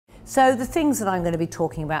So the things that I'm going to be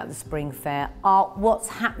talking about at the Spring Fair are what's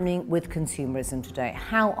happening with consumerism today.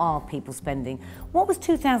 How are people spending? What was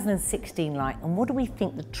 2016 like, and what do we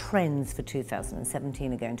think the trends for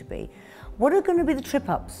 2017 are going to be? What are going to be the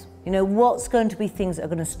trip-ups? You know, what's going to be things that are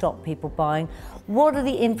going to stop people buying? What are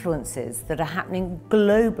the influences that are happening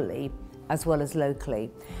globally as well as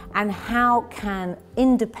locally? And how can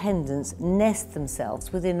independents nest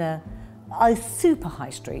themselves within a super high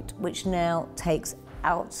street, which now takes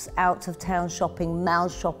out of town shopping, mall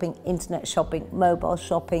shopping, internet shopping, mobile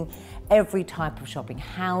shopping, every type of shopping.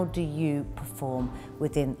 How do you perform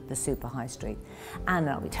within the super high street? And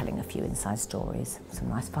I'll be telling a few inside stories, some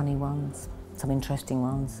nice funny ones, some interesting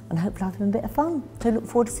ones, and hopefully I'll have a bit of fun. So look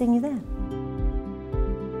forward to seeing you there.